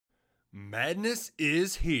Madness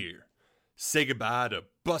is here. Say goodbye to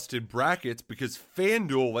busted brackets because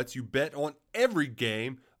FanDuel lets you bet on every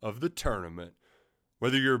game of the tournament.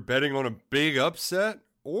 Whether you're betting on a big upset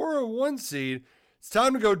or a one seed, it's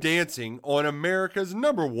time to go dancing on America's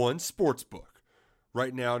 #1 sportsbook.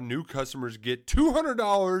 Right now, new customers get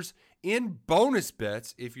 $200 in bonus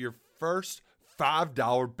bets if your first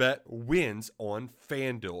 $5 bet wins on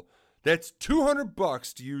FanDuel. That's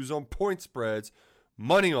 $200 to use on point spreads,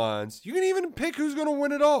 money lines. You can even pick who's going to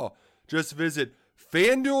win it all. Just visit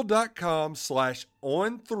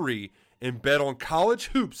FanDuel.com/on3 and bet on college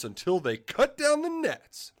hoops until they cut down the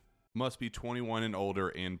nets. Must be 21 and older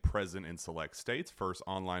and present in select states. First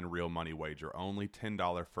online real money wager only.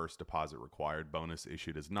 $10 first deposit required. Bonus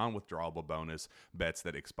issued as non-withdrawable bonus. Bets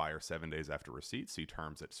that expire 7 days after receipt. See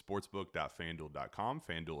terms at sportsbook.fanduel.com.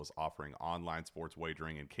 FanDuel is offering online sports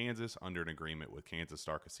wagering in Kansas under an agreement with Kansas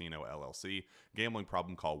Star Casino, LLC. Gambling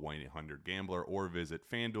problem? Call 1-800-GAMBLER or visit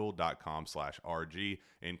fanduel.com/RG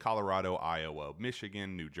in Colorado, Iowa,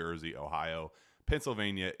 Michigan, New Jersey, Ohio,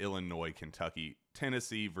 Pennsylvania, Illinois, Kentucky,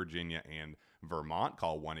 Tennessee, Virginia, and Vermont.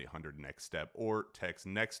 Call 1-800-NEXT-STEP or text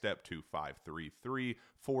NEXT-STEP to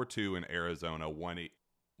 53342 in Arizona,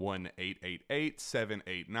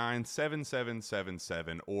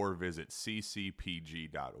 1-888-789-7777 or visit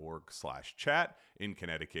ccpg.org/chat. In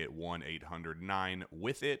Connecticut,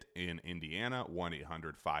 1-800-9-WITH-IT. In Indiana,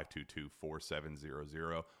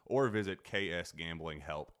 1-800-522-4700 or visit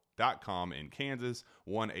ksgamblinghelp.com. In Kansas,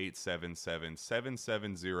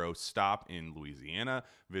 1-877-770-STOP in Louisiana.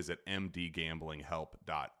 Visit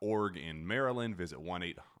mdgamblinghelp.org in Maryland. Visit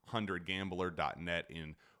 1-800-gambler.net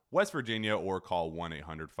in West Virginia or call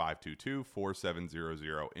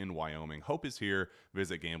 1-800-522-4700 in Wyoming. Hope is here.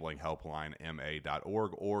 Visit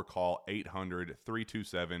gamblinghelplinema.org or call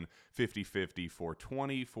 800-327-5050 for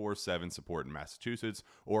 24/7 support in Massachusetts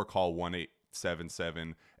or call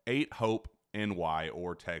 1-877-8-HOPE NY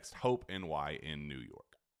or text Hope NY in New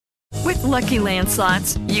York. With Lucky Land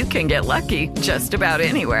Slots, you can get lucky just about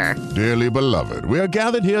anywhere. Dearly beloved, we are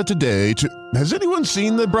gathered here today to... Has anyone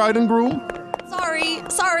seen the bride and groom?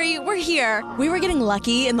 Sorry, we're here. We were getting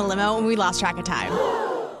lucky in the limo and we lost track of time.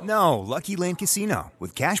 No, Lucky Land Casino,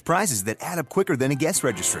 with cash prizes that add up quicker than a guest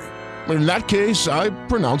registry. In that case, I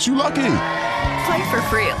pronounce you lucky. Play for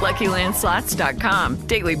free at LuckyLandSlots.com.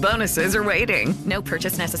 Daily bonuses are waiting. No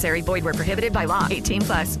purchase necessary. Void where prohibited by law.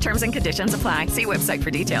 18+. Terms and conditions apply. See website for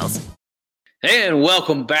details. And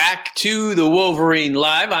welcome back to the Wolverine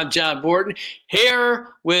Live. I'm John Borton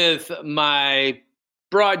here with my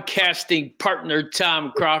broadcasting partner,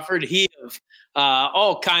 Tom Crawford. He of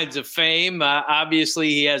all kinds of fame. Obviously,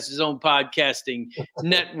 he has his own podcasting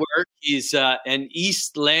network. He's an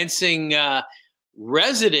East Lansing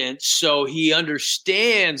resident, so he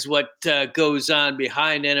understands what goes on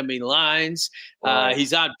behind enemy lines.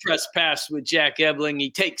 He's on Press Pass with Jack Ebling.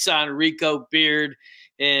 He takes on Rico Beard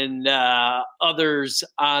and others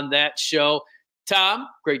on that show. Tom,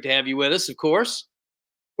 great to have you with us, of course.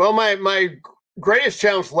 Well, my greatest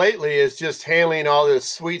challenge lately is just handling all this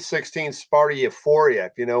Sweet 16 Sparta euphoria,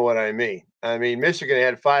 if you know what I mean. I mean, Michigan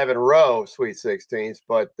had 5 in a row Sweet 16s,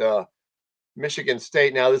 but Michigan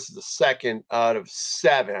State, now this is the second out of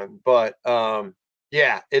 7. But,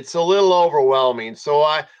 yeah, it's a little overwhelming. So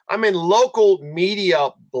I'm in local media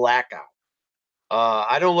blackout.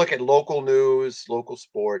 I don't look at local news, local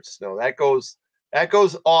sports. No, that goes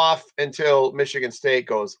off until Michigan State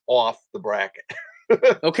goes off the bracket.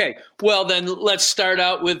 Okay, well then let's start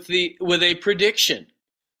out with a prediction,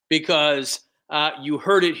 because you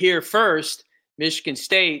heard it here first. Michigan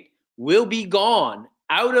State will be gone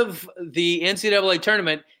out of the NCAA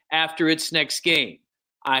tournament after its next game.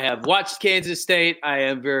 I have watched Kansas State. I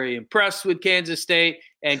am very impressed with Kansas State,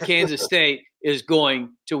 and Kansas State is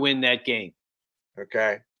going to win that game.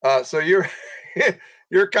 Okay, so you're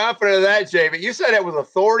you're confident of that, Jay, but you said it with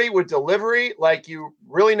authority, with delivery, like you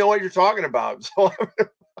really know what you're talking about. So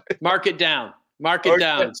mark it down. Mark it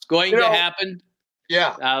down. It's going to happen.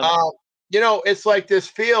 Yeah. It's like this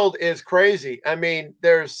field is crazy. I mean,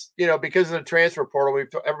 there's, because of the transfer portal,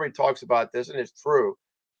 everybody talks about this, and it's true.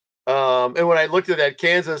 And when I looked at that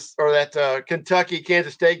Kentucky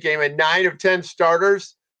Kansas State game, and 9 of 10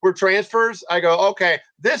 starters were transfers, I go, okay,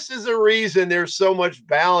 this is a reason there's so much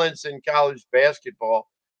balance in college basketball.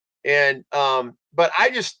 And but I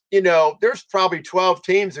just, there's probably 12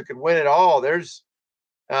 teams that could win it all. There's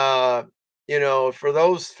for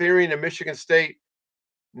those fearing a Michigan State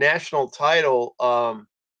national title,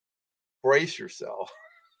 brace yourself.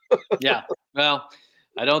 Yeah. Well,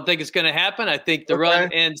 I don't think it's going to happen. I think the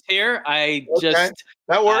run ends here.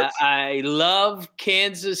 That works. I love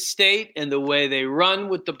Kansas State and the way they run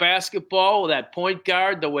with the basketball, that point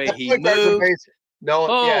guard, the way he moves.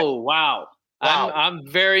 Wow. I'm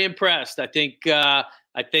very impressed. I think that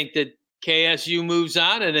KSU moves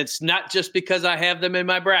on, and it's not just because I have them in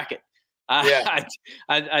my bracket. I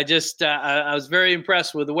was very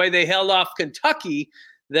impressed with the way they held off Kentucky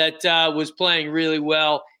that was playing really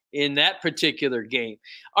well in that particular game.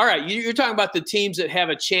 All right, you're talking about the teams that have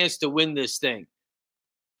a chance to win this thing.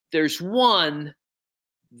 There's one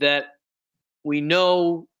that we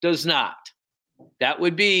know does not. That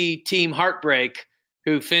would be Team Heartbreak,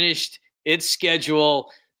 who finished its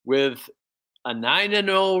schedule with a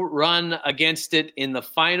 9-0 run against it in the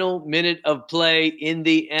final minute of play in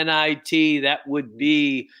the NIT. That would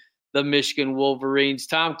be the Michigan Wolverines.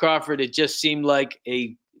 Tom Crawford, it just seemed like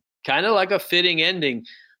a kind of like a fitting ending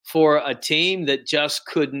for a team that just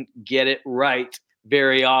couldn't get it right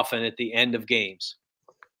very often at the end of games.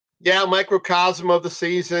 Yeah, microcosm of the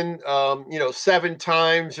season. 7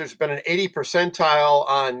 times there's been an 80 percentile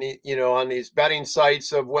on these betting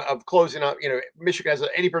sites of closing up. Michigan has an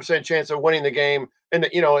 80% chance of winning the game, and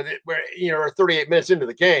we're 38 minutes into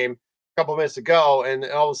the game, a couple of minutes to go, and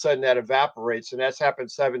all of a sudden that evaporates, and that's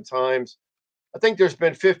happened 7 times. I think there's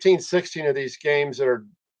been 15, 16 of these games that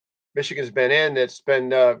Michigan's been in. It's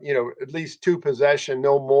been at least 2 possession,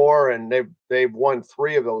 no more, and they've won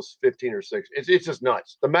 3 of those 15 or 6. It's just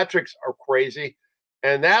nuts. The metrics are crazy,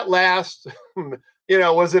 and that last,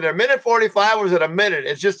 was it a minute 45? Was it a minute?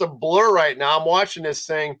 It's just a blur right now. I'm watching this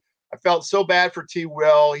thing. I felt so bad for T.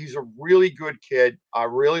 Will. He's a really good kid. I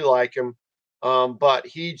really like him, but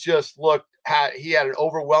he just he had an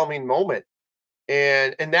overwhelming moment,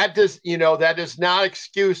 and that does not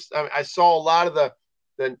excuse. I saw a lot of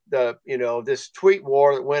this tweet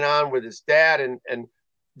war that went on with his dad and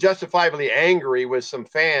justifiably angry with some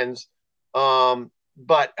fans.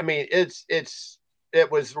 But I mean,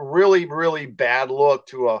 it was really, really bad look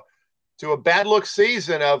to a bad look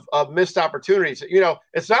season of missed opportunities.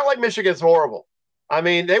 It's not like Michigan's horrible. I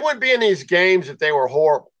mean, they wouldn't be in these games if they were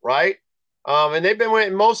horrible, right? And they've been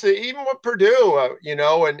winning even with Purdue,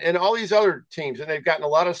 and all these other teams, and they've gotten a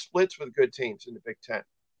lot of splits with good teams in the Big Ten.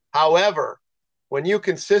 However, when you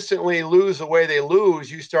consistently lose the way they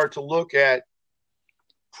lose, you start to look at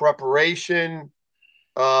preparation,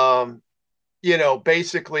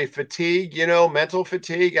 basically fatigue, mental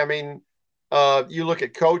fatigue. I mean, you look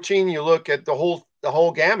at coaching, you look at the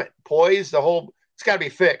whole gamut, poise, it's got to be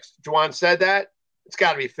fixed. Juwan said that. It's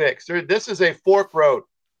got to be fixed. This is a fork road.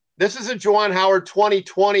 This is a Juwan Howard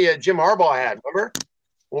 2020 Jim Harbaugh had.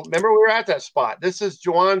 Remember we were at that spot. This is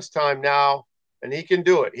Juwan's time now. And he can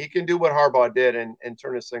do it. He can do what Harbaugh did and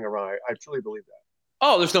turn this thing around. I truly believe that.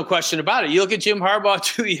 Oh, there's no question about it. You look at Jim Harbaugh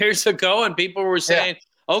 2 years ago, and people were saying,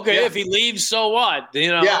 if he leaves, so what?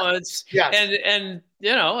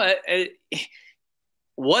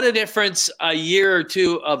 What a difference a year or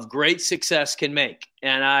 2 of great success can make.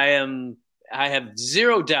 And I have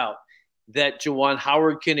zero doubt that Juwan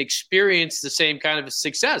Howard can experience the same kind of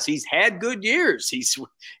success. He's had good years.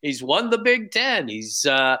 He's won the Big Ten. He's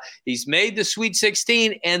made the Sweet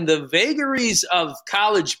 16, and the vagaries of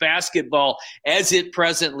college basketball as it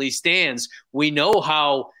presently stands, we know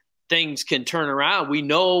how things can turn around. We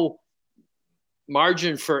know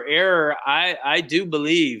margin for error. I do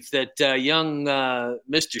believe that young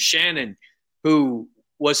Mr. Shannon, who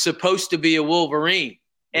was supposed to be a Wolverine,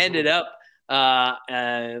 ended up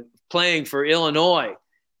playing for Illinois.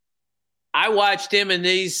 I watched him in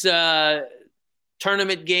these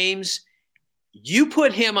tournament games. You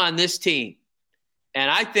put him on this team, and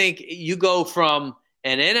I think you go from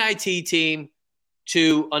an NIT team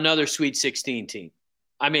to another Sweet 16 team.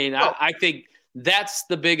 I mean, I think that's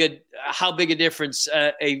how big a difference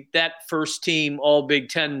that first team All Big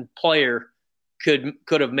Ten player could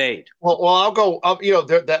have made. Well, I'll go up.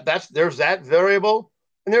 There's that variable,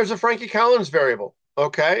 and there's a Frankie Collins variable.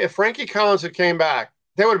 Okay, if Frankie Collins had came back,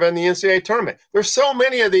 they would have been in the NCAA tournament. There's so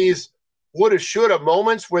many of these woulda, shoulda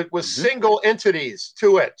moments with single entities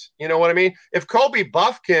to it. You know what I mean? If Kobe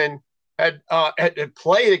Buffkin had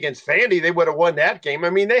played against Vandy, they would have won that game. I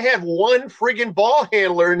mean, they had one friggin' ball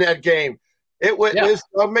handler in that game. It was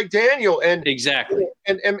McDaniel, and exactly,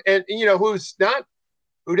 and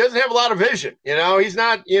who doesn't have a lot of vision. He's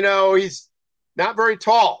not very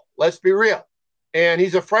tall. Let's be real. And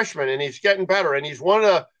he's a freshman, and he's getting better. And he's one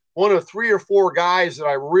of 3 or 4 guys that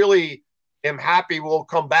I really am happy will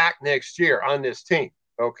come back next year on this team.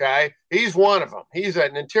 Okay, he's one of them. He's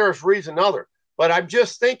and Terrace Reed's another. But I'm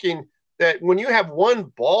just thinking that when you have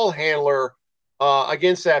one ball handler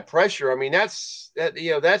against that pressure. I mean, that's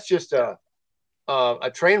just a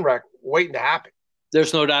train wreck waiting to happen.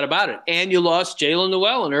 There's no doubt about it. And you lost Jalen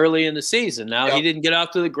Llewellyn early in the season. Now, He didn't get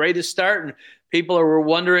off to the greatest start, and people were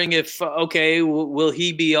wondering if, will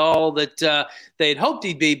he be all that they'd hoped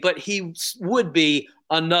he'd be? But he would be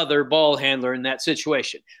another ball handler in that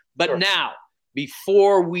situation. But now,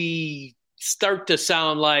 before we start to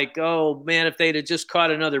sound like, oh, man, if they'd have just caught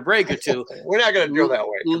another break or two. We're not going to feel that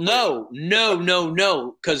way.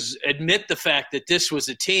 No. Because admit the fact that this was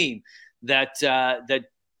a team that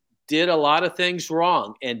did a lot of things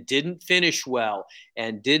wrong and didn't finish well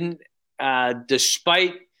and didn't,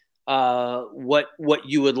 despite what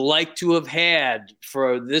you would like to have had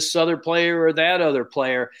for this other player or that other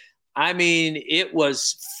player. I mean, it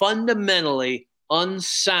was fundamentally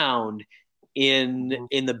unsound in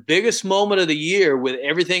the biggest moment of the year with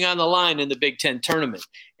everything on the line in the Big Ten tournament.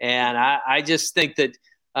 And I just think that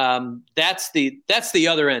that's the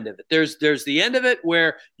other end of it. There's the end of it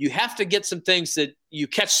where you have to get some things that you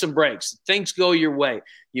catch some breaks, things go your way.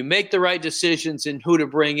 You make the right decisions in who to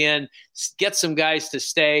bring in, get some guys to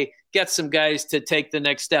stay, get some guys to take the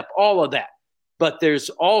next step, all of that. But there's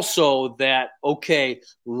also that, okay,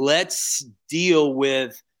 let's deal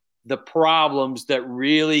with the problems that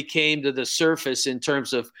really came to the surface in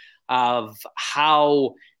terms of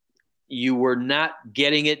how you were not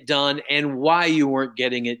getting it done and why you weren't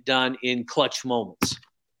getting it done in clutch moments.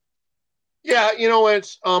 Yeah,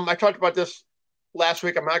 it's I talked about this last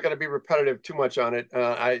week. I'm not going to be repetitive too much on it.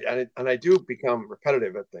 I do become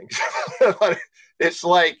repetitive at things. But it's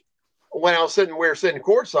like when we were sitting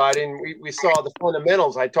courtside and we saw the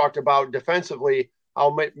fundamentals. I talked about defensively,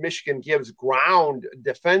 how Michigan gives ground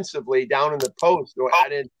defensively down in the post.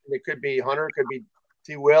 It could be Hunter, it could be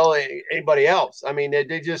T. Will, anybody else. I mean,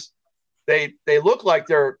 they look like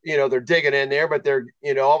they're digging in there, but they're,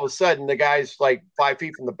 all of a sudden the guy's like 5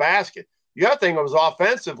 feet from the basket. The other thing was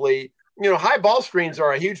offensively, high ball screens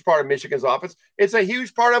are a huge part of Michigan's offense. It's a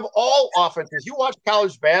huge part of all offenses. You watch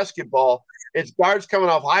college basketball, it's guards coming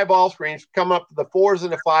off high ball screens, come up to the 4s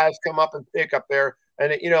and the 5s, come up and pick up there.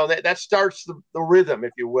 And, that starts the rhythm,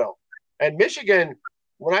 if you will. And Michigan,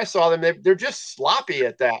 when I saw them, they're just sloppy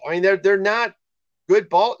at that. I mean, they're not good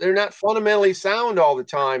ball. They're not fundamentally sound all the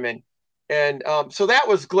time. And so that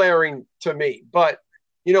was glaring to me. But,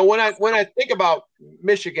 when I think about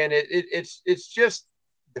Michigan, it's just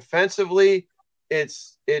defensively,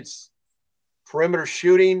 it's perimeter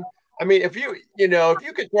shooting. I mean, if you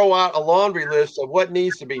could throw out a laundry list of what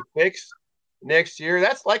needs to be fixed next year,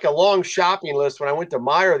 that's like a long shopping list. When I went to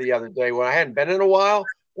Meijer the other day, when I hadn't been in a while,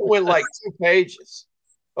 it went like 2 pages.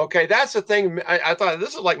 Okay, that's the thing. I thought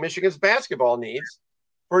this is like Michigan's basketball needs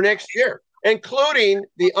for next year, including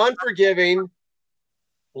the unforgiving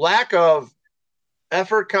lack of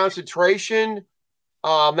effort, concentration,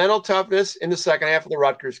 mental toughness in the second half of the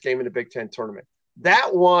Rutgers game in the Big Ten tournament.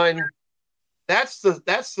 That one, that's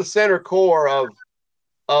the center core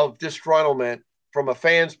of disgruntlement from a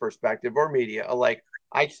fan's perspective or media. Like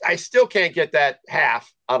I still can't get that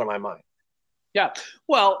half out of my mind. Yeah.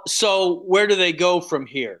 Well, so where do they go from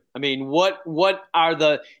here? I mean, what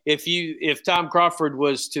are if Tom Crawford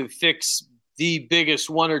was to fix the biggest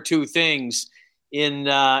one or two things in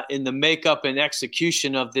the makeup and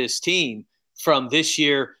execution of this team from this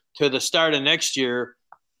year to the start of next year,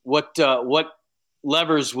 what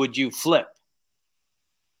levers would you flip?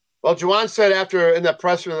 Well, Juwan said in the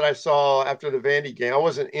presser that I saw after the Vandy game, I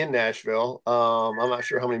wasn't in Nashville. I'm not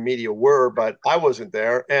sure how many media were, but I wasn't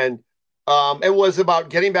there. And it was about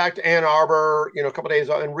getting back to Ann Arbor, a couple of days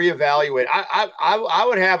and reevaluate. I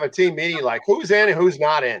would have a team meeting like who's in and who's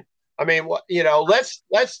not in. I mean, let's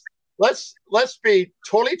be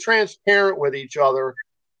totally transparent with each other.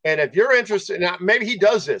 And if you're interested, maybe he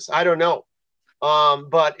does this, I don't know.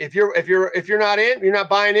 But if you're not in, you're not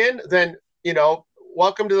buying in, then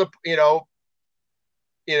welcome to the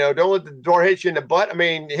don't let the door hit you in the butt. I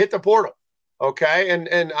mean, hit the portal. Okay.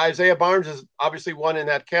 And Isaiah Barnes is obviously one in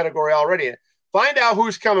that category already. Find out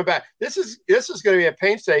who's coming back. This is going to be a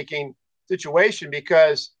painstaking situation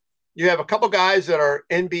because you have a couple guys that are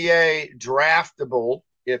NBA draftable,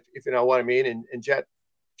 if you know what I mean, and Jet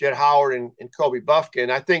Howard and Kobe Buffkin.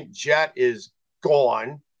 I think Jet is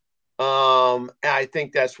gone. And I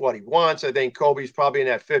think that's what he wants. I think Kobe's probably in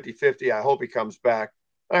that 50-50. I hope he comes back.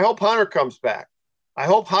 I hope Hunter comes back. I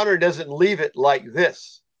hope Hunter doesn't leave it like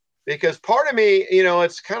this. Because part of me,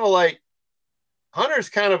 it's kind of like Hunter's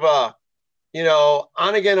kind of a,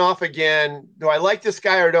 on again, off again. Do I like this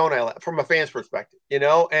guy or don't I? From a fan's perspective,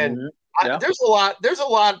 and yeah. There's a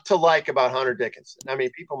lot to like about Hunter Dickinson. I mean,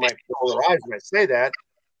 people might roll their eyes when I say that,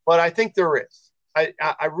 but I think there is.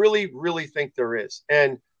 I really, really think there is.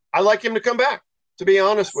 And I like him to come back, to be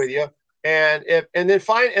honest with you. And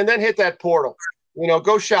then hit that portal.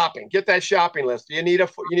 Go shopping. Get that shopping list. You need a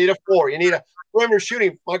 4. You need a perimeter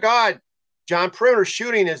shooting. My God, John, perimeter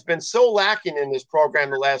shooting has been so lacking in this program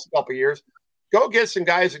the last couple of years. Go get some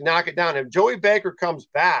guys that knock it down. If Joey Baker comes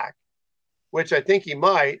back, which I think he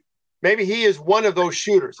might, maybe he is one of those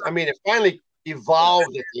shooters. I mean, it finally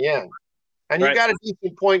evolved at the end. And you got a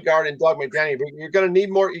decent point guard in Doug McDaniel, but you're going to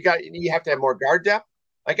need more. You have to have more guard depth.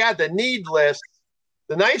 I got the need list,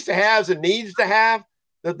 the nice to haves and needs to have.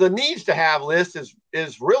 The needs to have list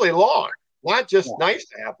is really long, not just nice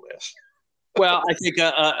to have list. Well, I think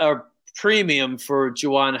a premium for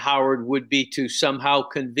Juwan Howard would be to somehow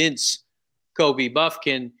convince Kobe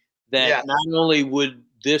Buffkin that not only would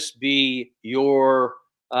this be your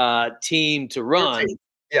team to run,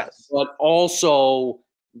 but also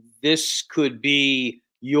this could be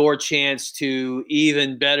your chance to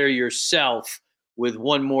even better yourself with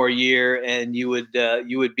one more year, and you would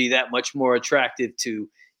be that much more attractive to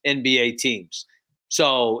NBA teams.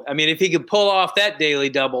 So, I mean, if he could pull off that daily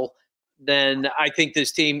double, then I think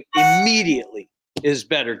this team immediately is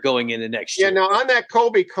better going into next year. Yeah, now on that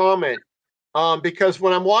Kobe comment, because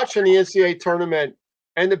when I'm watching the NCAA tournament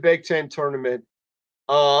and the Big Ten tournament,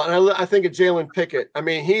 and I think of Jalen Pickett. I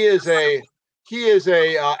mean, he is a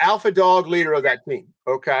alpha dog leader of that team.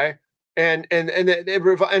 Okay, and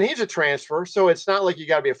he's a transfer, so it's not like you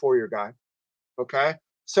got to be a 4-year guy. Okay,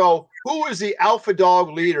 so who is the alpha dog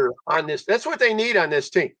leader on this? That's what they need on this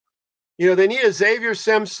team. They need a Xavier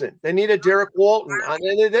Simpson. They need a Derek Walton.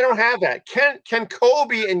 They don't have that. Can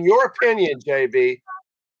Kobe, in your opinion, JB,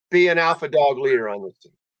 be an alpha dog leader on this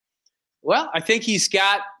team? Well, I think he's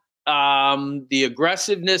got the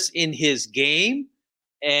aggressiveness in his game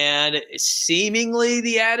and seemingly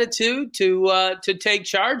the attitude to take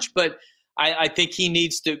charge. But I think he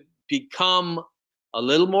needs to become a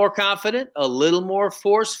little more confident, a little more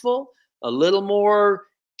forceful, a little more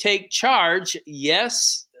take charge.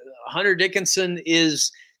 Yes, Hunter Dickinson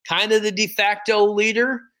is kind of the de facto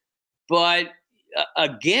leader, but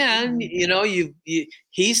again,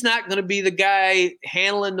 he's not going to be the guy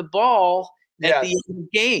handling the ball at the end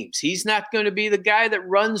of games. He's not going to be the guy that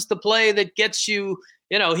runs the play that gets you.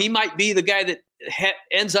 He might be the guy that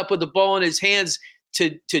ends up with the ball in his hands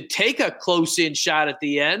to take a close-in shot at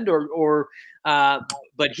the end,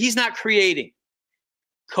 but he's not creating.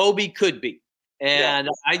 Kobe could be, and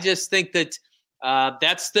I just think that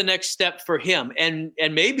that's the next step for him. And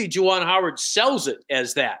maybe Juwan Howard sells it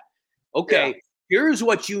as that. Okay, here's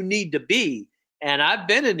what you need to be. And I've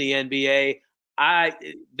been in the NBA.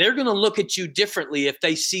 They're going to look at you differently if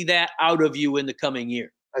they see that out of you in the coming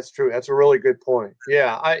year. That's true. That's a really good point.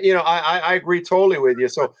 Yeah, I agree totally with you.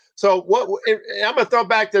 So what I'm going to throw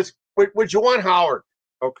back this with Juwan Howard.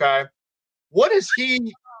 Okay, what is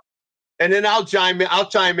he? And then I'll chime in.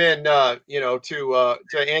 To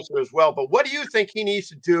answer as well. But what do you think he needs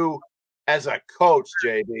to do as a coach,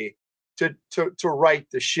 JB, to right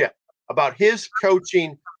the ship about his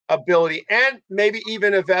coaching ability and maybe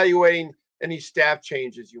even evaluating any staff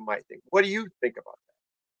changes you might think? What do you think about that?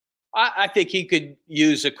 I think he could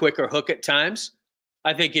use a quicker hook at times.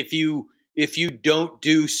 I think if you don't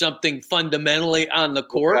do something fundamentally on the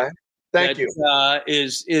court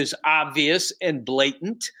is obvious and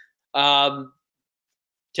blatant.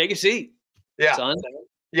 Take a seat, son.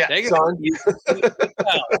 Yeah, son.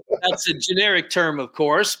 That's a generic term, of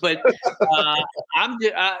course, but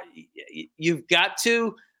you've got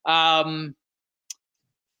to.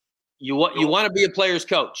 You want to be a player's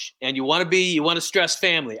coach, and you want to stress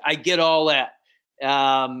family. I get all that,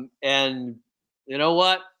 and you know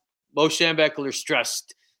what? Bo Schembechler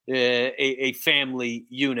stressed a family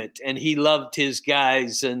unit, and he loved his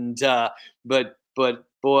guys, and but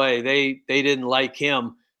boy, they didn't like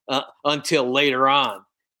him until later on.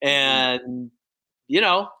 And,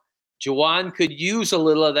 Juwan could use a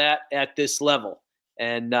little of that at this level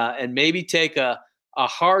and maybe take a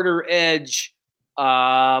harder edge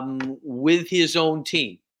with his own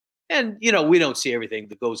team. And, we don't see everything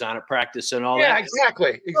that goes on at practice and all that. Yeah,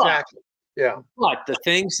 exactly. Yeah. But the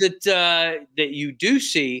things that you do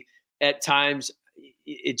see at times,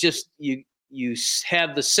 it just you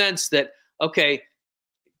have the sense that, okay,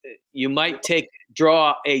 you might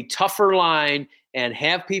draw a tougher line and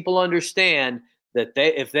have people understand that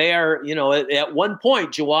if they are, at one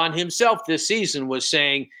point, Juwan himself this season was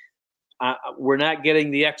saying, we're not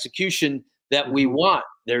getting the execution that we want.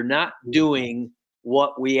 They're not doing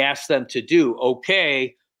what we asked them to do.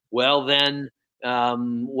 Okay, well then,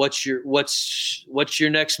 what's your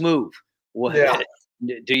next move?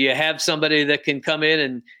 Do you have somebody that can come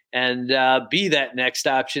in and be that next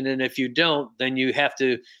option? And if you don't, then you have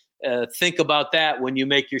to think about that when you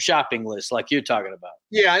make your shopping list, like you're talking about.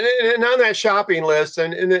 Yeah, and on that shopping list,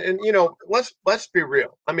 and you know, let's be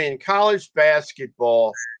real. I mean, college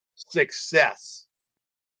basketball success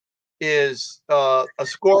is a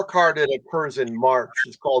scorecard that occurs in March.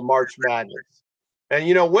 It's called March Madness, and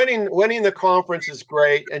you know, winning the conference is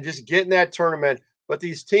great, and just getting that tournament. But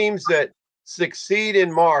these teams that succeed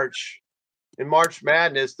in March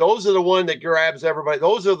Madness, those are the one that grabs everybody.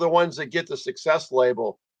 Those are the ones that get the success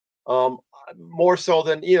label. More so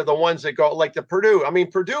than, you know, the ones that go like the Purdue. I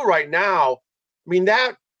mean, Purdue right now, I mean,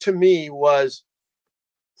 that to me was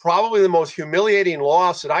probably the most humiliating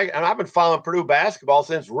loss that I've been following Purdue basketball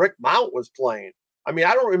since Rick Mount was playing. I mean,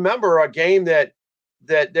 I don't remember a game that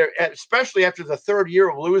they're, especially after the third year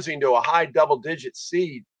of losing to a high double-digit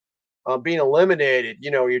seed, being eliminated.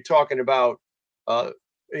 You know, you're talking about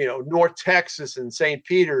you know, North Texas and St.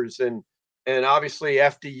 Peter's and obviously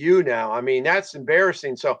FDU now. I mean, that's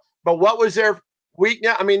embarrassing. So, but what was their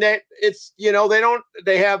weakness? I mean, they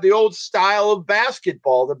have the old style of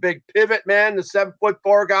basketball, the big pivot man, the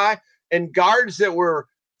 7'4" guy, and guards that were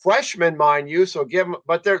freshmen, mind you. So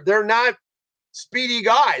but they're not speedy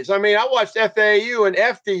guys. I mean, I watched FAU and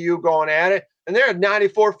FDU going at it, and they're at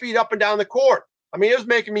 94 feet up and down the court. I mean, it was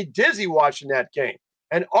making me dizzy watching that game.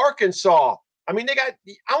 And Arkansas, I mean,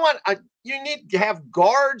 you need to have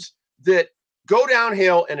guards that go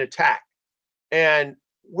downhill and attack. And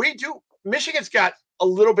Michigan's got a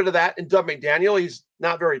little bit of that in Doug McDaniel. He's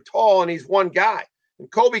not very tall, and he's one guy. And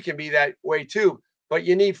Kobe can be that way too. But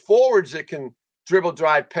you need forwards that can dribble,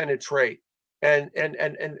 drive, penetrate. And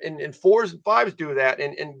fours and fives do that.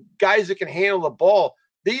 And guys that can handle the ball.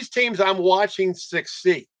 These teams I'm watching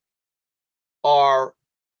succeed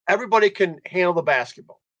everybody can handle the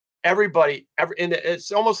basketball. Everybody, and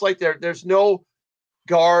it's almost like there's no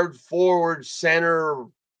guard, forward, center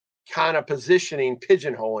kind of positioning,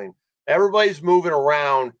 pigeonholing. Everybody's moving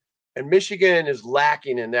around, and Michigan is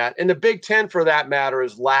lacking in that. And the Big Ten, for that matter,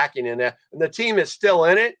 is lacking in that. And the team that's still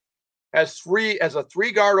in it has a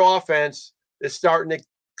three-guard offense that's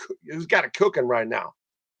who's got it cooking right now.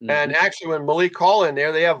 Mm-hmm. And actually, when Malik Hall in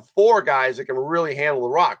there, they have four guys that can really handle the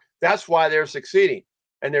rock. That's why they're succeeding.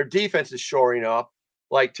 And their defense is shoring up,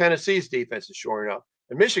 like Tennessee's defense is shoring up.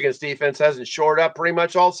 And Michigan's defense hasn't shored up pretty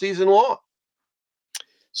much all season long.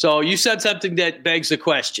 So you said something that begs a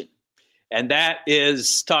question, and that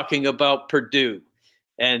is talking about Purdue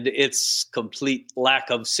and its complete lack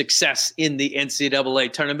of success in the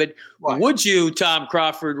NCAA tournament. Right. Would you, Tom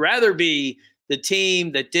Crawford, rather be the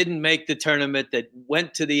team that didn't make the tournament, that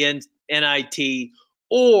went to the NIT,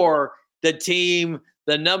 or the team,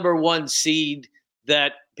 the number one seed,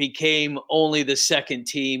 that became only the second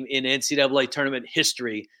team in NCAA tournament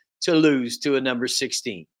history to lose to a number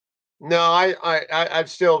 16? No, I'd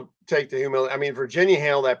still take the humility. I mean, Virginia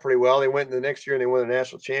handled that pretty well. They went in the next year and they won the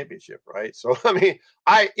national championship, right? So, I mean,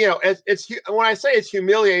 it's when I say it's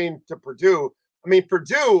humiliating to Purdue, I mean,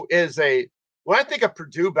 Purdue when I think of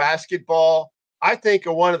Purdue basketball, I think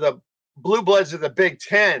of one of the blue bloods of the Big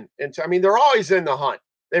Ten. And I mean, they're always in the hunt.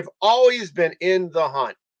 They've always been in the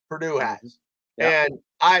hunt. Purdue has. Yeah. And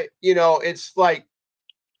it's like,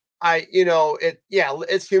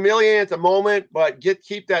 it's humiliating at the moment, but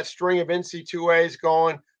keep that string of NC2As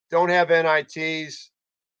going. Don't have NITs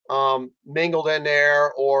mingled in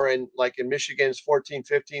there, or in Michigan's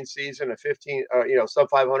 14-15 season, a 15, sub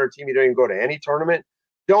 500 team, you don't even go to any tournament.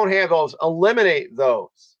 Don't have those. Eliminate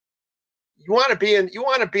those. You want to be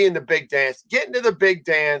in the big dance. Getting to the big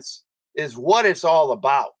dance is what it's all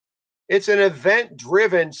about. It's an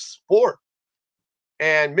event-driven sport.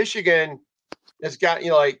 And Michigan has got,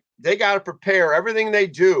 they got to prepare. Everything they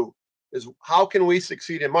do is, how can we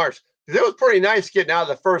succeed in March? Because it was pretty nice getting out of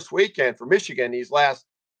the first weekend for Michigan these last,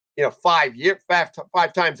 5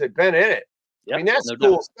 times they've been in it. Yep, I mean, that's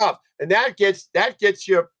cool stuff. And that gets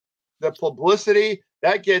you the publicity.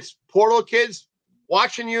 That gets portal kids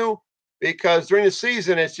watching you, because during the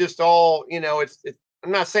season, it's just all, I'm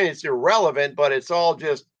not saying it's irrelevant, but it's all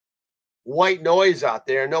just white noise out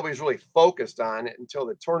there. Nobody's really focused on it until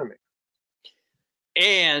the tournament.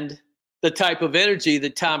 And the type of energy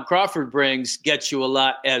that Tom Crawford brings gets you a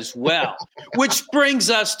lot as well, which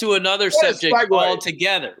brings us to another subject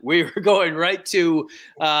altogether. We were going right to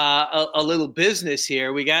a little business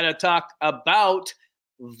here. We got to talk about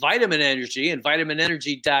Vitamin Energy and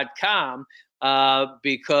vitaminenergy.com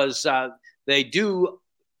because they do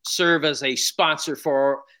serve as a sponsor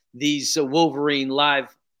for these Wolverine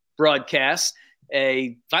Live broadcasts.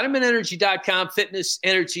 A vitaminenergy.com, fitness,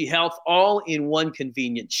 energy, health, all in one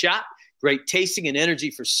convenient shop. Great tasting and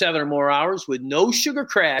energy for 7 or more hours with no sugar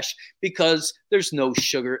crash because there's no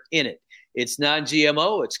sugar in it. It's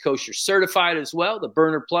non-GMO. It's kosher certified as well. The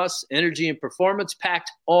Burner Plus, energy and performance packed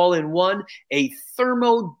all in one, a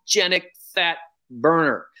thermogenic fat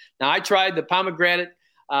burner. Now, I tried the pomegranate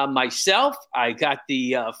myself. I got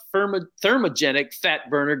the thermogenic fat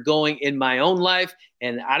burner going in my own life.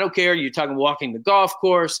 And I don't care. You're talking walking the golf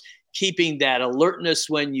course, keeping that alertness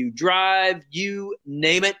when you drive, you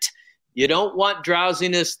name it. You don't want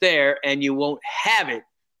drowsiness there, and you won't have it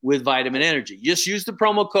with Vitamin Energy. Just use the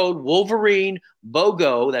promo code Wolverine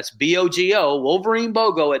BOGO. That's BOGO, Wolverine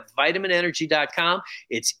BOGO at vitaminenergy.com.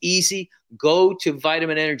 It's easy. Go to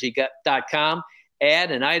vitaminenergy.com,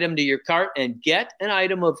 add an item to your cart, and get an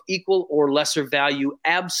item of equal or lesser value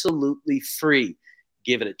absolutely free.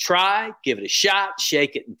 Give it a try, give it a shot,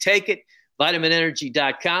 shake it and take it.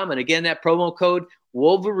 vitaminenergy.com. And again, that promo code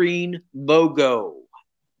Wolverine BOGO,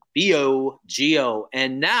 BOGO.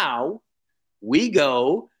 And now we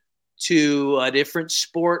go to a different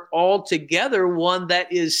sport altogether, one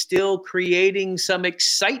that is still creating some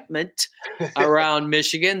excitement around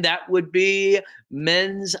Michigan. That would be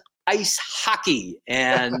men's ice hockey.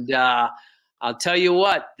 And I'll tell you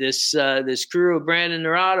what, this crew of Brandon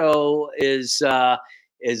Naurato is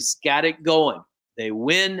got it going. They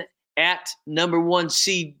win at number 1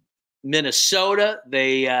 seed Minnesota.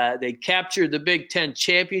 They captured the Big Ten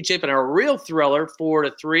championship in a real thriller,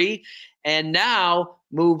 4-3. And now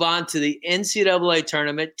move on to the NCAA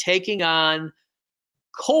tournament, taking on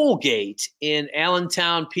Colgate in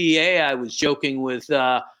Allentown, PA. I was joking with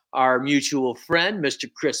our mutual friend, Mr.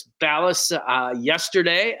 Chris Ballas,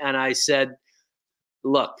 yesterday, and I said,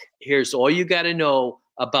 look, here's all you got to know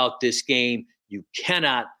about this game. You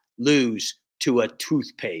cannot lose to a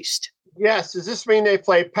toothpaste. Yes. Does this mean they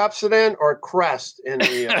play Pepsodent or Crest in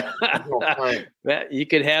the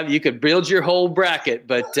you could build your whole bracket,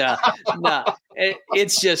 but no,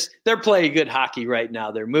 it's just they're playing good hockey right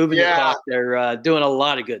now. They're moving the puck. They're doing a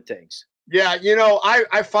lot of good things. Yeah,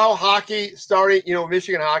 I follow hockey starting,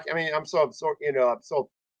 Michigan hockey. I mean, I'm so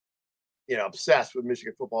obsessed with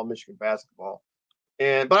Michigan football, Michigan basketball.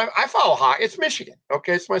 But I follow hockey. It's Michigan,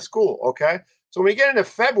 okay? It's my school, okay? So when we get into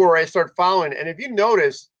February, I start following. And if you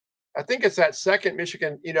notice, I think it's that second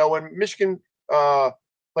Michigan, when Michigan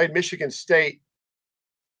played Michigan State,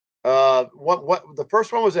 what the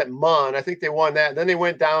first one was at Munn. I think they won that. And then they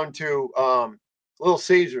went down to Little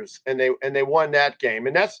Caesars and they won that game.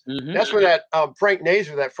 And that's when that Frank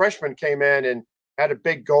Nazer, that freshman, came in and had a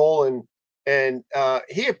big goal and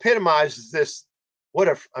he epitomizes this.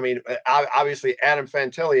 Obviously Adam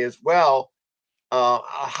Fantilli as well.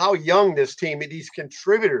 How young this team, these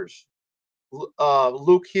contributors,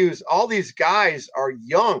 Luke Hughes, all these guys are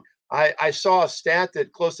young. I saw a stat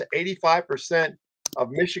that close to 85% of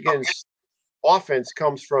Michigan's offense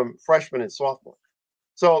comes from freshmen and sophomores.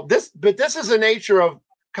 So this is the nature of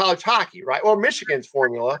college hockey, right? Or Michigan's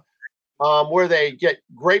formula, where they get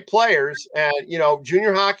great players and,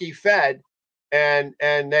 junior hockey fed and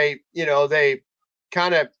they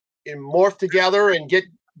kind of morph together and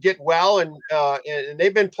get well. And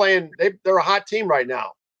they've been playing, they're a hot team right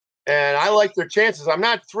now. And I like their chances. I'm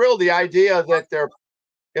not thrilled the idea that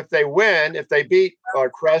if they beat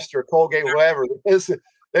Crest or Colgate, whoever,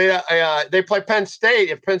 they play Penn State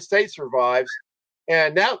if Penn State survives.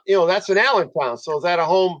 And now, that's in Allentown. So is that a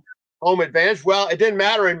home advantage? Well, it didn't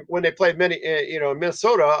matter when they played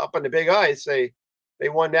Minnesota up on the Big Ice. They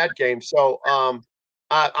won that game. So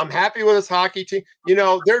I'm happy with this hockey team.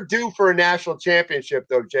 They're due for a national championship,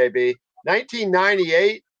 though, JB.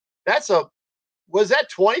 1998, was that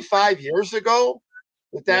 25 years ago?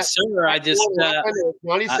 Yes, sir. I just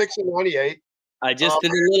 96 and 98. I just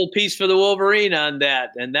did a little piece for the Wolverine on that,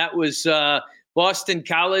 and that was Boston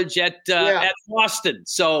College at Boston.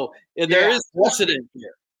 So there is precedent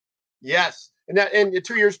here. Yes, and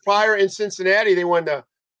 2 years prior in Cincinnati, they won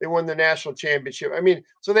the national championship. I mean,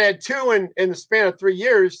 so they had two in the span of 3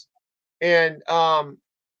 years, and we're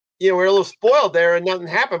a little spoiled there, and nothing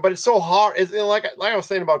happened. But it's so hard. It's like I was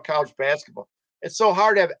saying about college basketball. It's so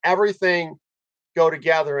hard to have everything go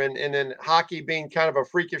together, and then hockey being kind of a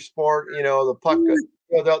freakish sport. The puck.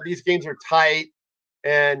 These games are tight,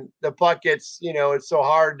 and the puck gets. It's so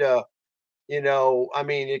hard to.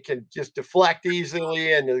 It can just deflect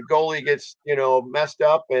easily, and the goalie gets messed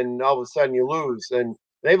up, and all of a sudden you lose. And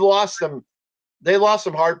they've lost some. They lost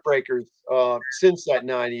some heartbreakers since that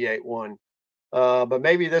 98 one. But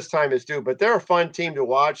maybe this time is due. But they're a fun team to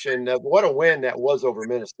watch, and what a win that was over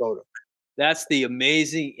Minnesota. That's the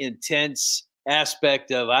amazing, intense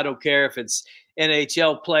aspect of, I don't care if it's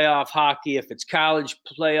NHL playoff hockey, if it's college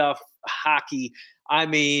playoff hockey. I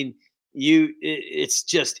mean, it's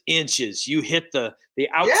just inches. You hit the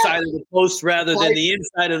outside of the post rather than the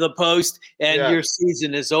inside of the post, and your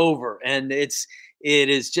season is over. And it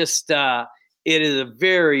is a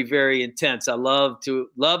very, very intense. I love to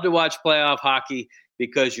watch playoff hockey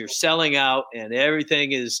because you're selling out and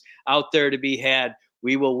everything is out there to be had.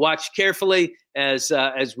 We will watch carefully as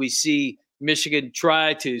we see Michigan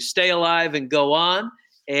try to stay alive and go on.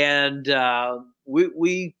 And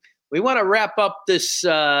we want to wrap up this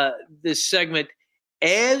segment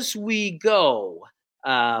as we go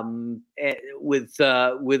with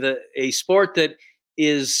a sport that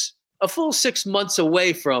is a full 6 months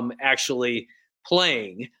away from actually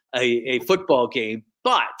playing a football game.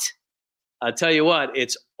 But I'll tell you what,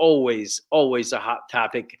 it's always a hot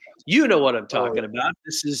topic. You know what I'm talking about.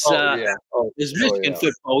 This is Michigan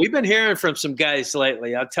football. We've been hearing from some guys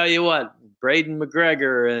lately. I'll tell you what, Braden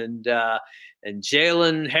McGregor and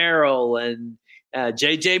Jalen Harrell and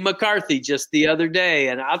J.J. McCarthy just the other day.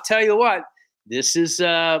 And I'll tell you what, this is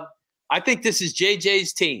I think this is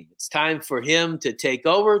J.J.'s team. It's time for him to take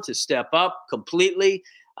over, to step up completely.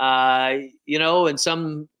 In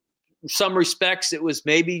some respects, it was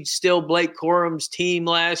maybe still Blake Corum's team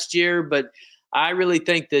last year, but I really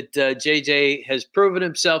think that JJ has proven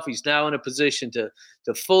himself. He's now in a position to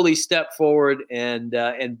fully step forward and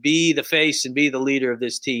be the face and be the leader of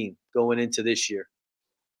this team going into this year.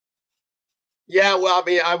 Yeah, well, I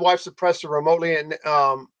mean, I watched the presser remotely, and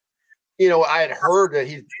I had heard that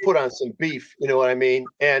he put on some beef. You know what I mean?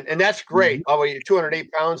 And that's great. Oh,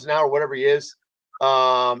 208 pounds now or whatever he is.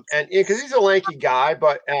 And because he's a lanky guy,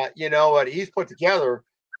 but you know what, he's put together,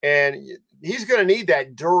 and he's going to need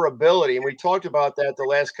that durability. And we talked about that the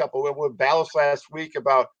last couple with Ballas last week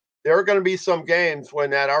about there are going to be some games when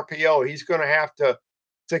that RPO, he's going to have to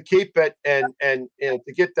keep it and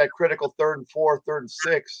to get that critical 3rd and 4, 3rd and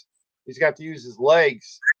 6, he's got to use his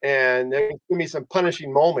legs, and there's going to be some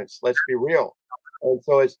punishing moments. Let's be real. And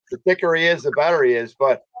so it's the thicker he is, the better he is.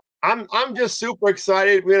 But I'm just super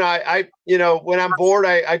excited. When when I'm bored,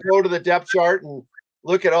 I go to the depth chart and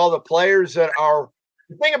look at all the players that are.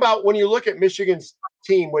 The thing about when you look at Michigan's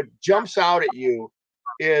team, what jumps out at you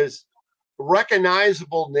is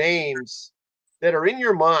recognizable names that are in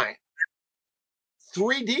your mind,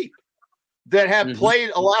 3 deep, that have played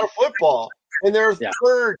a lot of football, and they're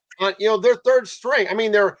they're third string. I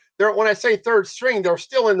mean, they're when I say third string, they're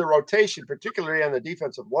still in the rotation, particularly on the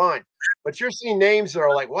defensive line. But you're seeing names that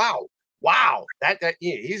are like, wow, that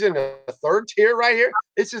he's in the 3rd tier right here.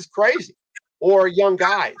 This is crazy. Or young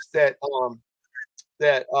guys that are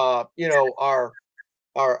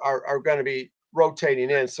going to be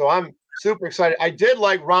rotating in. So I'm super excited. I did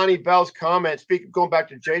like Ronnie Bell's comment. Going back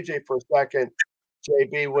to JJ for a second,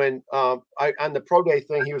 JB, when on the pro day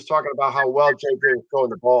thing, he was talking about how well JJ was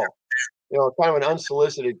throwing the ball. Kind of an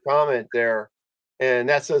unsolicited comment there, and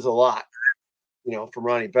that says a lot, from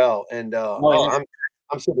Ronnie Bell. And I'm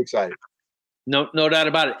super excited. No doubt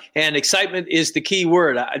about it. And excitement is the key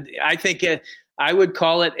word. I think I would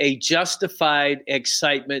call it a justified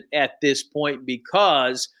excitement at this point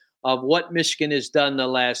because of what Michigan has done the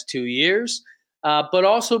last 2 years, but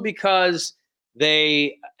also because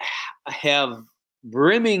they have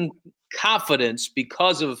brimming confidence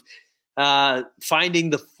because of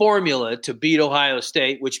finding the formula to beat Ohio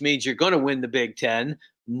State, which means you're going to win the Big Ten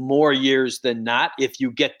more years than not if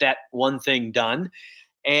you get that one thing done.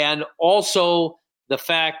 And also the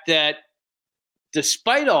fact that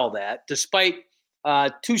despite all that, despite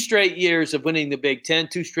 2 straight years of winning the Big Ten,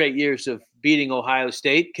 2 straight years of beating Ohio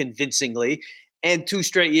State convincingly, and 2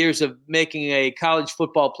 straight years of making a college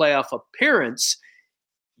football playoff appearance,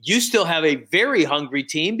 you still have a very hungry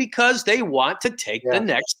team because they want to take the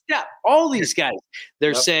next step. All these guys,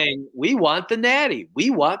 they're saying, we want the natty. We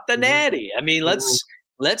want the natty. I mean,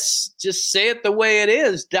 let's just say it the way it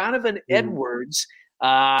is. Donovan Edwards,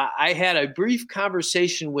 I had a brief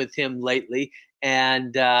conversation with him lately,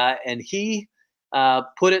 and he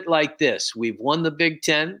put it like this. We've won the Big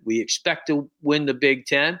Ten. We expect to win the Big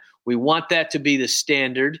Ten. We want that to be the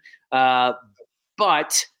standard.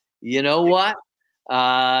 But you know what?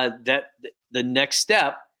 That the next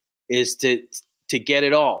step is to get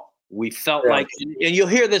it all. We felt like, and you'll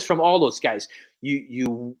hear this from all those guys.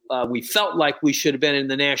 We felt like we should have been in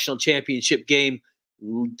the national championship game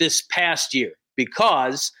this past year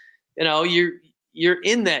because you're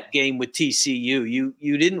in that game with TCU.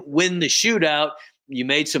 You didn't win the shootout. You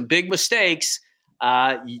made some big mistakes.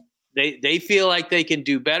 They feel like they can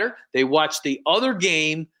do better. They watched the other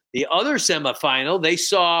game, the other semifinal. They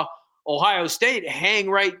saw Ohio State hang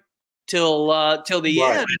right till the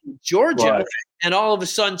end, Georgia, and all of a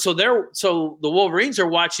sudden, so the Wolverines are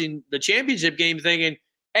watching the championship game, thinking,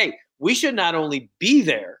 "Hey, we should not only be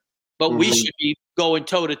there, but we should be going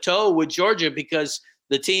toe to toe with Georgia because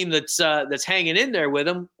the team that's hanging in there with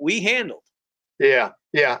them, we handled. Yeah.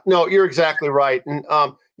 No, you're exactly right. And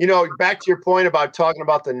back to your point about talking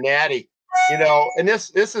about the Natty, and this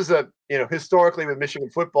is historically with Michigan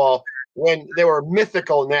football when they were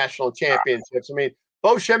mythical national championships. I mean,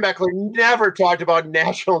 Bo Schembechler never talked about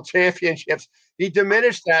national championships. He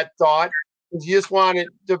diminished that thought because he just wanted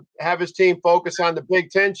to have his team focus on the Big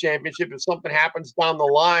Ten championship. If something happens down the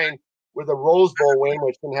line with a Rose Bowl win,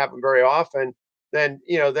 which can happen very often, then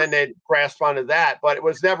they'd grasp onto that. But it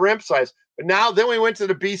was never emphasized. But then we went to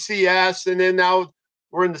the BCS, and then now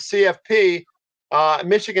we're in the CFP.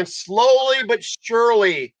 Michigan slowly but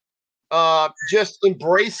surely just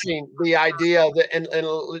embracing the idea that and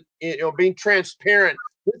being transparent.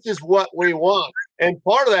 This is what we want, and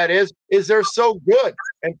part of that is they're so good,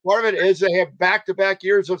 and part of it is they have back-to-back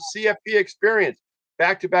years of CFP experience,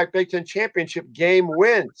 back-to-back Big Ten championship game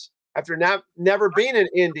wins after never being in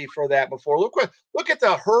Indy for that before. Look at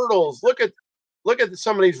the hurdles. Look at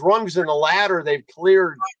some of these rungs in the ladder they've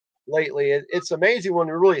cleared lately. It's amazing when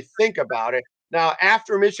you really think about it. Now,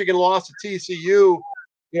 after Michigan lost to TCU,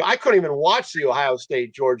 I couldn't even watch the Ohio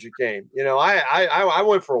State Georgia game. I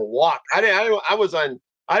went for a walk. I didn't even want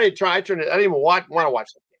to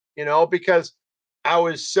watch the game. Because I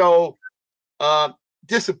was so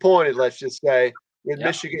disappointed. Let's just say with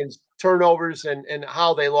Michigan's turnovers and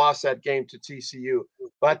how they lost that game to TCU.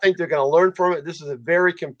 But I think they're going to learn from it. This is a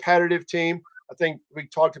very competitive team. I think we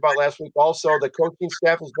talked about last week also the coaching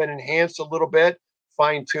staff has been enhanced a little bit,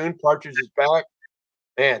 fine-tuned. Partridge is back.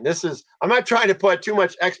 Man, I'm not trying to put too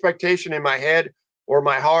much expectation in my head or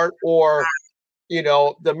my heart or,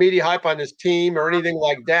 the media hype on this team or anything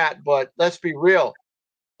like that. But let's be real.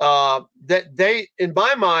 That they, in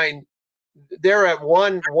my mind, they're at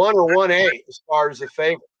 1 or 1A as far as the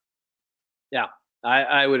favorite. Yeah,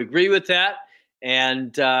 I would agree with that.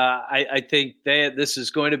 And I think this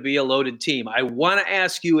is going to be a loaded team. I want to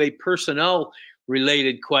ask you a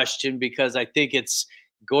personnel-related question because I think it's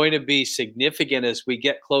going to be significant as we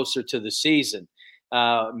get closer to the season.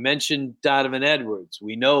 Mentioned Donovan Edwards.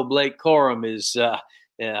 We know Blake Corum is a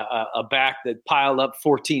back that piled up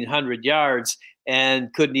 1,400 yards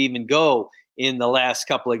and couldn't even go in the last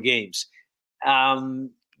couple of games.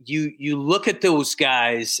 You look at those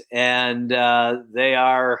guys, and they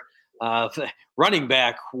are running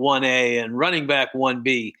back 1A and running back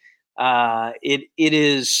 1B. It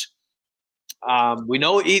is we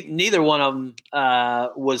know neither one of them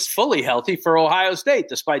was fully healthy for Ohio State,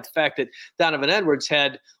 despite the fact that Donovan Edwards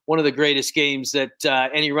had one of the greatest games that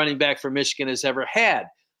any running back for Michigan has ever had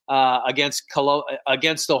against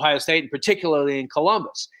Ohio State, and particularly in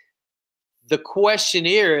Columbus. The question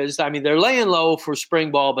here is, they're laying low for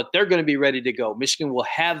spring ball, but they're going to be ready to go. Michigan will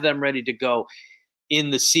have them ready to go in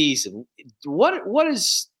the season. What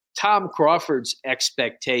is Tom Crawford's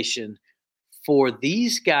expectation for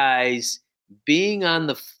these guys being on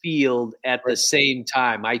the field at the same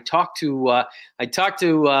time? I talked to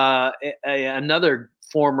another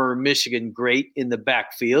former Michigan great in the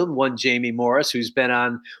backfield, one Jamie Morris, who's been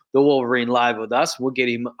on the Wolverine Live with us. We'll get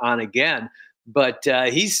him on again. But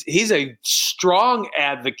he's a strong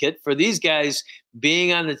advocate for these guys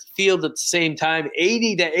being on the field at the same time,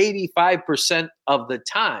 80 to 85% of the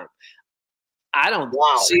time. I don't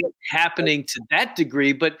see it happening to that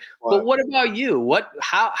degree, but what about you?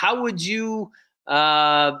 How would you,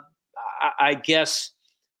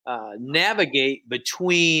 navigate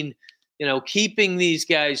between, keeping these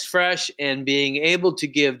guys fresh and being able to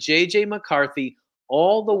give J.J. McCarthy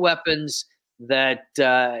all the weapons that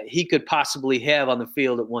he could possibly have on the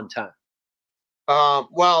field at one time?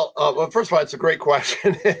 Well, first of all, it's a great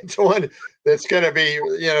question. It's one that's going to be,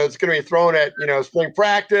 it's going to be thrown at, spring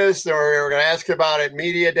practice, or we're going to ask about it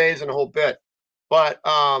media days and a whole bit. But,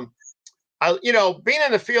 being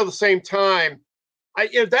in the field at the same time,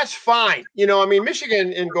 that's fine.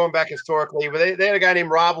 Michigan, and going back historically, but they had a guy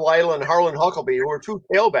named Rob Lytle and Harlan Huckabee, who were two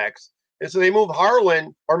tailbacks. And so they moved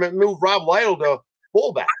Rob Lytle to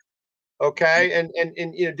fullback. Okay. And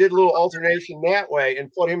did a little alternation that way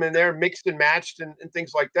and put him in there, mixed and matched and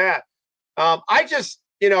things like that. I just,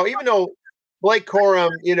 even though Blake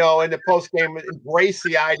Corum, in the post game embraced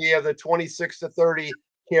the idea of the 26 to 30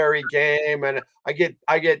 carry game, and I get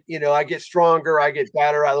stronger, I get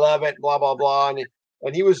better, I love it, blah, blah, blah.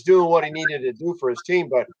 And he was doing what he needed to do for his team.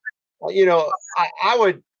 But, I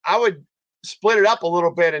would split it up a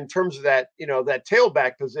little bit in terms of that, that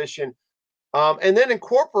tailback position. And then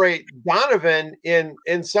incorporate Donovan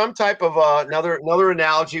in some type of another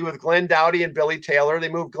analogy with Glenn Doughty and Billy Taylor. They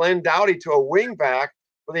moved Glenn Doughty to a wing back,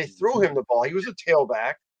 where they threw him the ball. He was a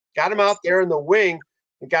tailback. got him out there in the wing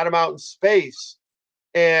and got him out in space.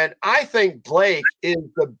 And I think Blake is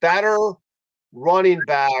the better running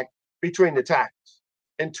back between the tackles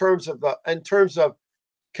in terms of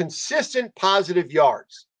consistent positive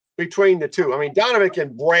yards between the two. I mean, Donovan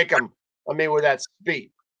can break them, with that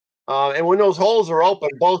speed. And when those holes are open,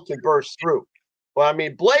 both can burst through. But I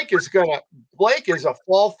mean, Blake is a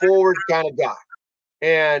fall forward kind of guy.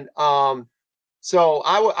 And so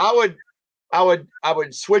I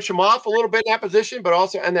would switch him off a little bit in that position, but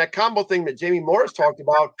also and that combo thing that Jamie Morris talked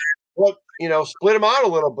about, split him out a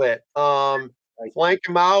little bit, flank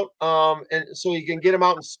him out, and so you can get him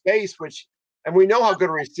out in space, and we know how good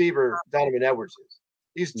a receiver Donovan Edwards is.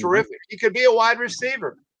 He's terrific. He could be a wide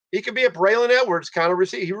receiver. He could be a Braylon Edwards kind of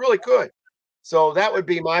receiver. He really could. So that would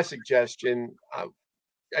be my suggestion.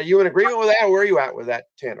 Are you in agreement with that, or where are you at with that,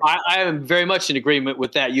 Tanner? I am very much in agreement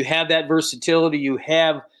with that. You have that versatility. You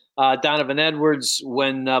have Donovan Edwards,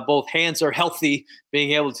 when both hands are healthy,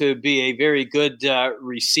 being able to be a very good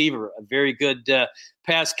receiver, a very good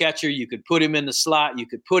pass catcher. You could put him in the slot. You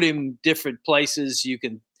could put him different places. You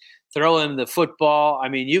can throw him the football. I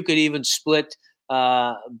mean, you could even split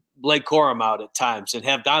Blake Corum out at times and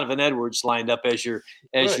have Donovan Edwards lined up as your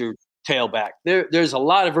tailback. There's a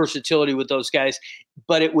lot of versatility with those guys,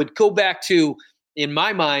 but it would go back to, in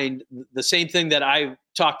my mind, the same thing that I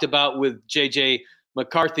talked about with J.J.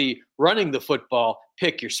 McCarthy running the football.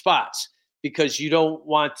 Pick your spots, because you don't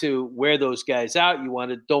want to wear those guys out.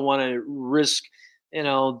 Don't want to risk,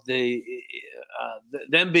 them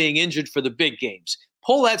being injured for the big games.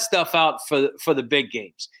 Pull that stuff out for the big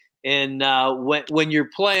games. And when you're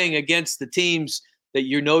playing against the teams that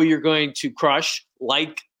you're going to crush,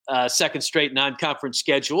 like second straight non-conference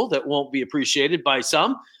schedule that won't be appreciated by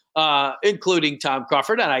some, including Tom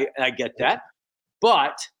Crawford, and I get that.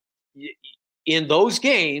 But in those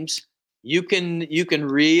games, you can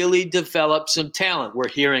really develop some talent. We're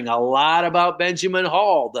hearing a lot about Benjamin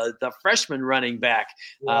Hall, the freshman running back.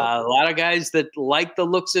 A lot of guys that like the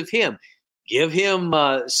looks of him. Give him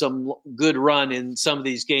some good run in some of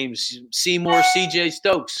these games. Seymour, C.J.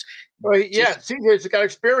 Stokes. Well, yeah, CJ's got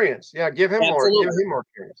experience. Yeah, give him more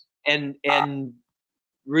experience. And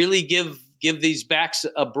really give these backs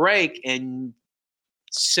a break and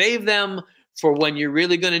save them for when you're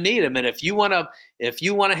really going to need them. And if you want to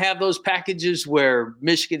have those packages where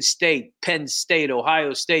Michigan State, Penn State,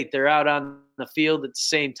 Ohio State, they're out on the field at the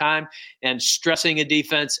same time and stressing a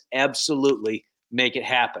defense, absolutely make it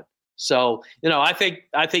happen. So, I think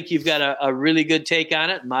you've got a really good take on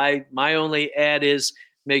it. My only add is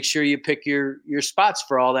make sure you pick your spots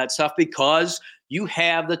for all that stuff, because you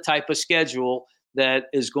have the type of schedule that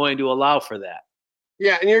is going to allow for that.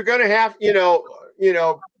 Yeah, and you're going to have,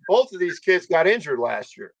 both of these kids got injured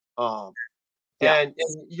last year. And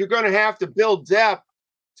you're going to have to build depth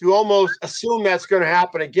to almost assume that's going to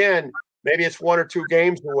happen again. Maybe it's one or two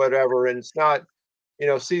games or whatever, and it's not,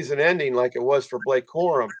 season ending like it was for Blake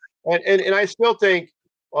Corum. And I still think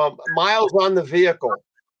miles on the vehicle,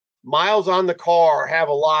 miles on the car have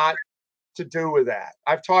a lot to do with that.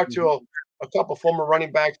 I've talked to a couple former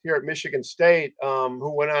running backs here at Michigan State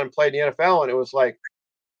who went on and played in the NFL, and it was like,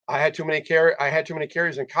 I had too many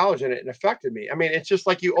carries in college, and it affected me. I mean, it's just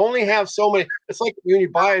like you only have so many. It's like when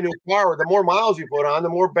you buy a new car, the more miles you put on, the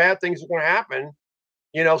more bad things are going to happen,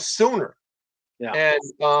 sooner. Yeah. And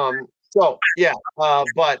but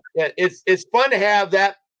it's fun to have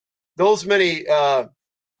those many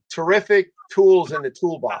terrific tools in the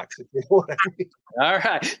toolbox, if you know what I mean. All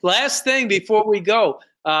right. Last thing before we go,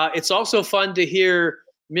 it's also fun to hear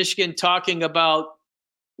Michigan talking about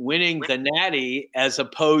winning the Natty as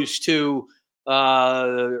opposed to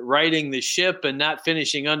righting the ship and not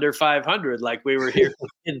finishing under 500 like we were here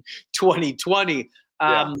in 2020.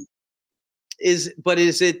 Is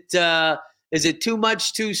it too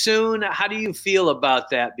much too soon? How do you feel about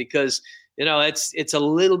that? Because it's a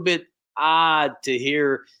little bit odd to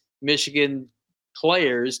hear Michigan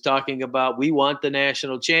players talking about, we want the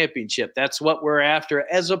national championship. That's what we're after,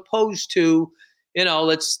 as opposed to,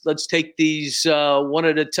 let's take these one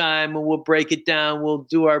at a time and we'll break it down. We'll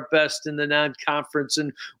do our best in the non-conference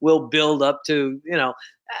and we'll build up to,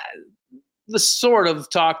 the sort of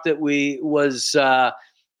talk that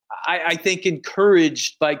I think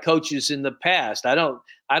encouraged by coaches in the past. I don't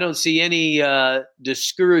see any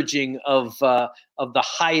discouraging of the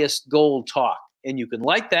highest goal talk, and you can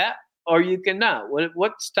like that or you cannot.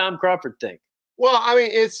 What's Tom Crawford think? Well, I mean,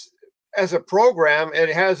 it's as a program, it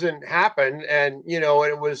hasn't happened, and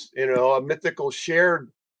it was a mythical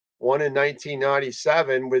shared one in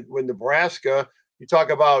 1997 with Nebraska. You talk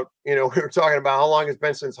about we were talking about how long it's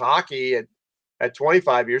been since hockey at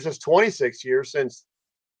 25 years. It's 26 years since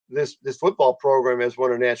this football program has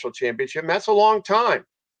won a national championship, and that's a long time.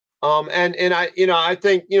 And I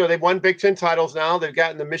think they've won Big Ten titles now. They've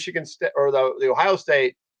gotten the Michigan State or the Ohio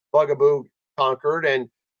State bugaboo conquered, and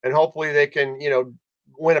hopefully they can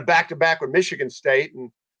win a back-to-back with Michigan State.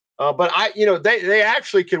 And but they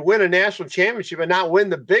actually could win a national championship and not win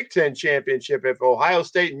the Big Ten championship if Ohio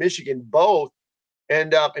State and Michigan both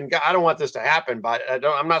end up. And I don't want this to happen, but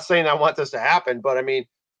I'm not saying I want this to happen. But I mean,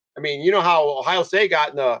 how Ohio State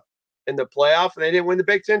got in the playoff and they didn't win the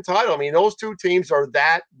Big Ten title. I mean, those two teams are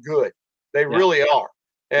that good. They really are.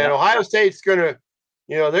 And Ohio State's gonna,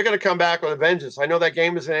 they're gonna come back with a vengeance. I know that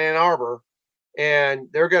game is in Ann Arbor, and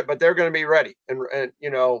they're good, but they're gonna be ready. And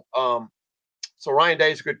so Ryan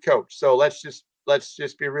Day's a good coach. So let's just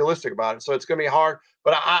be realistic about it. So it's gonna be hard,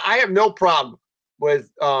 but I have no problem with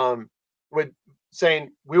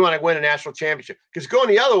saying we want to win a national championship, because going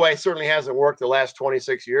the other way certainly hasn't worked the last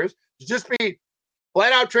 26 years. Just be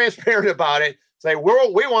flat out transparent about it. Say,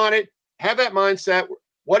 we want it. Have that mindset.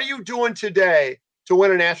 What are you doing today to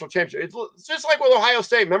win a national championship? It's just like with Ohio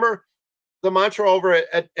State. Remember the mantra over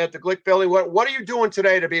at the Glick Building? What are you doing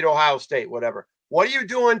today to beat Ohio State? Whatever. What are you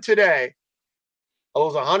doing today,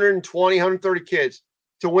 those 120, 130 kids,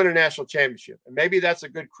 to win a national championship? And maybe that's a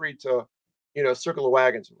good creed to, circle the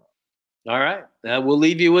wagons around. All right. We'll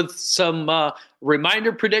leave you with some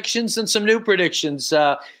reminder predictions and some new predictions.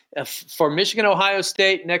 For Michigan, Ohio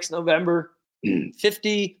State next November,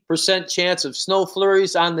 50% chance of snow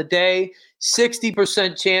flurries on the day,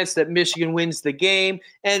 60% chance that Michigan wins the game,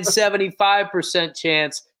 and 75%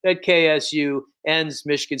 chance that KSU ends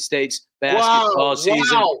Michigan State's basketball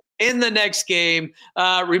season in the next game.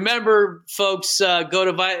 Remember, folks, go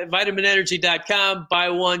to vitaminenergy.com, buy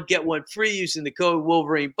one, get one free using the code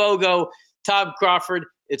Wolverine BOGO. Tom Crawford,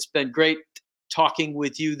 it's been great talking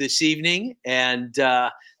with you this evening, and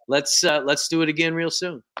let's do it again real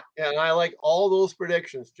soon. Yeah, and I like all those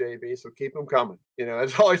predictions, JB, so keep them coming.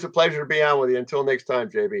 It's always a pleasure to be on with you. Until next time,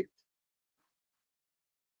 JB.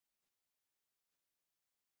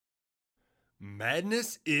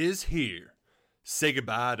 Madness is here. Say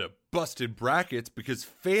goodbye to busted brackets, because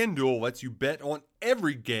FanDuel lets you bet on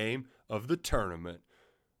every game of the tournament.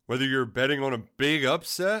 Whether you're betting on a big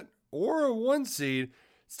upset or a one seed,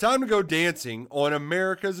 it's time to go dancing on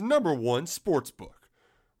America's #1 sportsbook.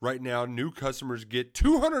 Right now, new customers get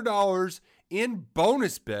 $200 in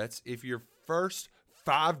bonus bets if your first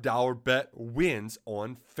 $5 bet wins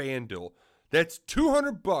on FanDuel. That's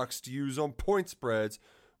 $200 to use on point spreads,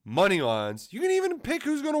 money lines. You can even pick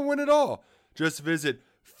who's going to win it all. Just visit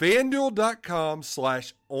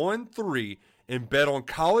FanDuel.com/on3 and bet on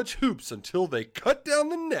college hoops until they cut down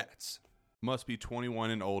the nets. Must be 21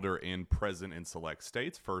 and older and present in select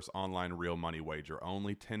states. First online real money wager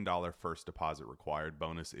only. $10 first deposit required.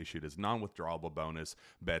 Bonus issued as non-withdrawable bonus.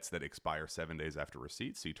 Bets that expire 7 days after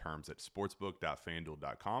receipt. See terms at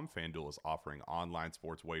sportsbook.fanduel.com. FanDuel is offering online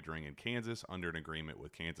sports wagering in Kansas under an agreement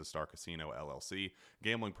with Kansas Star Casino, LLC.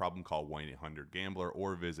 Gambling problem? Call 1-800-GAMBLER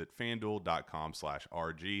or visit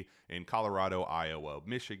fanduel.com/RG in Colorado, Iowa,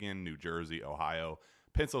 Michigan, New Jersey, Ohio,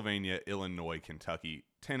 Pennsylvania, Illinois, Kentucky,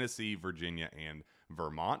 Tennessee, Virginia, and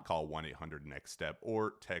Vermont. Call 1-800-NEXT-STEP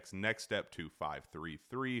or text NEXT STEP to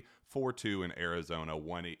 53342. In Arizona,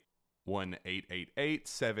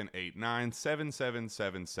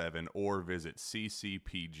 1-888-789-7777 or visit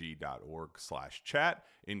ccpg.org/chat.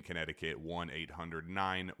 In Connecticut,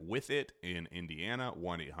 1-800-9-WITH-IT. In Indiana,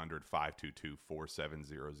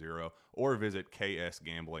 1-800-522-4700 or visit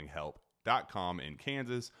ksgamblinghelp.com. In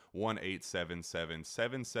Kansas,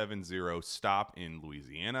 1-877-770-STOP. In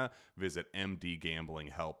Louisiana, visit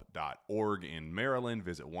mdgamblinghelp.org. In Maryland,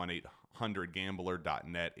 visit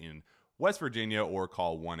 1-800-gambler.net. In West Virginia, or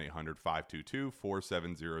call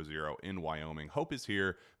 1-800-522-4700. In Wyoming, hope is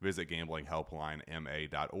here. Visit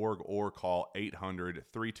gamblinghelplinema.org or call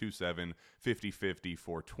 800-327-5050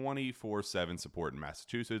 for 24/7 support in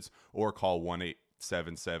Massachusetts, or call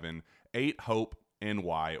 1-877-8-HOPE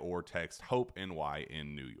NY or text HOPE NY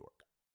in New York.